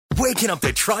waking up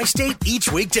the tri-state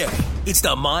each weekday. It's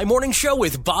the My Morning Show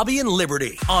with Bobby and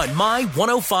Liberty on My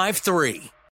 105.3.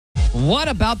 What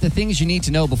about the things you need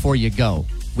to know before you go?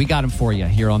 We got them for you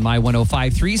here on My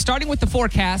 105.3, starting with the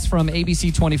forecast from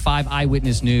ABC 25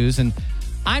 Eyewitness News. And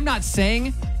I'm not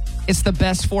saying it's the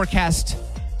best forecast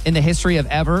in the history of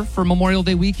ever for Memorial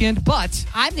Day weekend, but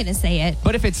I'm going to say it.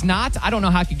 But if it's not, I don't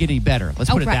know how it could get any better. Let's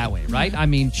put it that way, right? I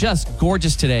mean, just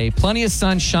gorgeous today. Plenty of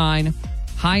sunshine,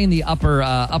 high in the upper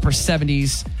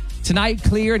 70s. Tonight,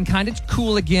 clear and kind of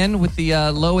cool again with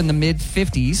the low in the mid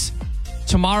 50s.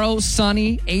 Tomorrow,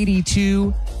 sunny,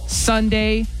 82.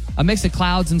 Sunday, a mix of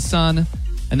clouds and sun,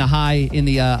 and the high in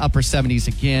the upper 70s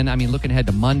again. I mean, looking ahead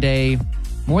to Monday,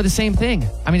 more the same thing.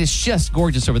 I mean, it's just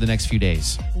gorgeous over the next few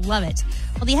days. Love it.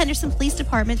 Well, the Henderson Police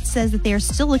Department says that they are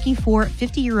still looking for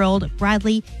 50-year-old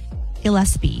Bradley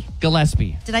Gillespie.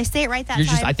 Gillespie. Did I say it right that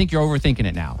time? I think you're overthinking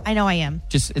it now. I know I am.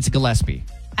 It's Gillespie.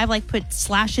 I've put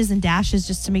slashes and dashes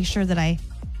just to make sure that I...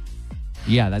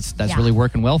 Yeah, that's really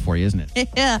working well for you, isn't it?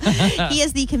 Yeah. He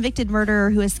is the convicted murderer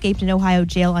who escaped an Ohio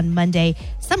jail on Monday.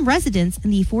 Some residents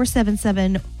in the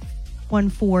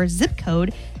 47714 zip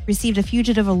code received a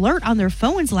fugitive alert on their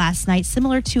phones last night,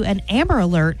 similar to an Amber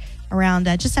Alert around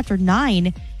just after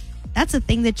 9. That's a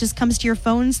thing that just comes to your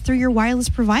phones through your wireless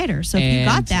provider. So if you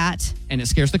got that... And it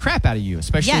scares the crap out of you,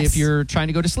 especially if you're trying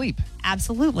to go to sleep.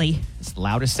 Absolutely. It's the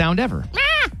loudest sound ever.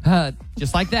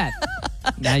 Just like that.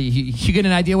 Now you get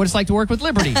an idea what it's like to work with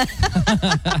Liberty.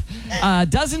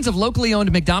 Dozens of locally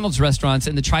owned McDonald's restaurants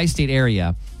in the tri-state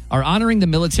area are honoring the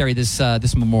military this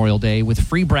Memorial Day with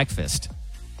free breakfast.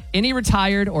 Any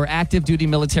retired or active duty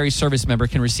military service member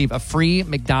can receive a free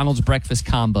McDonald's breakfast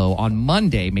combo on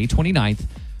Monday, May 29th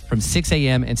from 6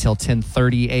 a.m. until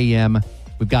 10:30 a.m.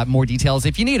 We've got more details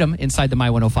if you need them inside the My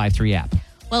 105.3 app.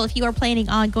 Well, if you are planning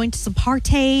on going to some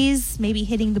parties, maybe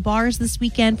hitting the bars this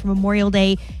weekend for Memorial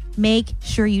Day, make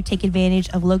sure you take advantage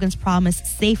of Logan's Promise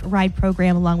Safe Ride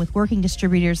program along with working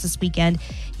distributors this weekend.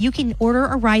 You can order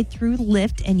a ride through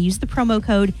Lyft and use the promo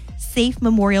code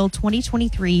SAFEMemorial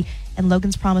 2023, and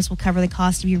Logan's Promise will cover the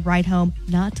cost of your ride home,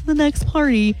 not to the next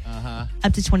party,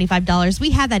 up to $25.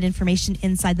 We have that information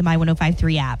inside the My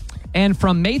 105.3 app. And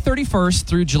from May 31st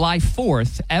through July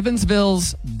 4th,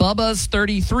 Evansville's Bubba's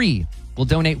 33 will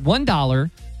donate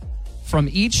 $1 from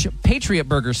each Patriot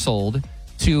Burger sold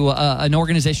to an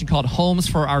organization called Homes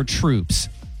for Our Troops.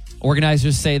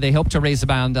 Organizers say they hope to raise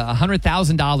about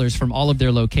 $100,000 from all of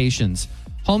their locations.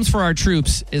 Homes for Our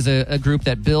Troops is a group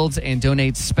that builds and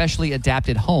donates specially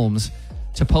adapted homes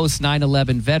to post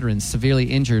 9/11 veterans severely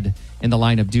injured in the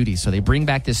line of duty. So they bring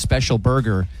back this special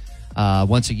burger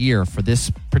once a year for this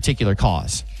particular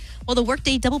cause. Well, the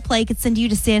Workday Double Play could send you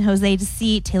to San Jose to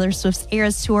see Taylor Swift's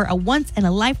Eras Tour, a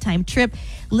once-in-a-lifetime trip.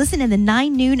 Listen in the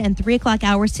 9, noon, and 3 o'clock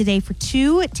hours today for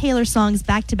 2 Taylor songs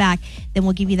back-to-back. Then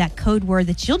we'll give you that code word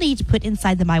that you'll need to put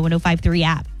inside the My 105.3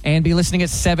 app. And be listening at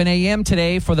 7 a.m.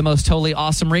 today for the Most Totally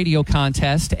Awesome Radio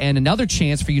contest and another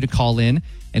chance for you to call in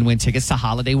and win tickets to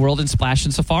Holiday World and Splash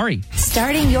and Safari.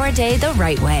 Starting your day the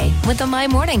right way with the My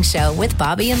Morning Show with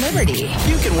Bobby and Liberty.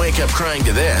 You can wake up crying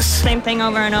to this. Same thing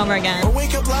over and over again. Or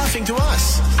wake up laughing to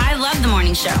us. I love the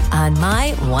morning show. On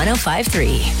My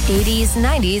 105.3. 80s,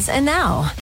 90s, and now.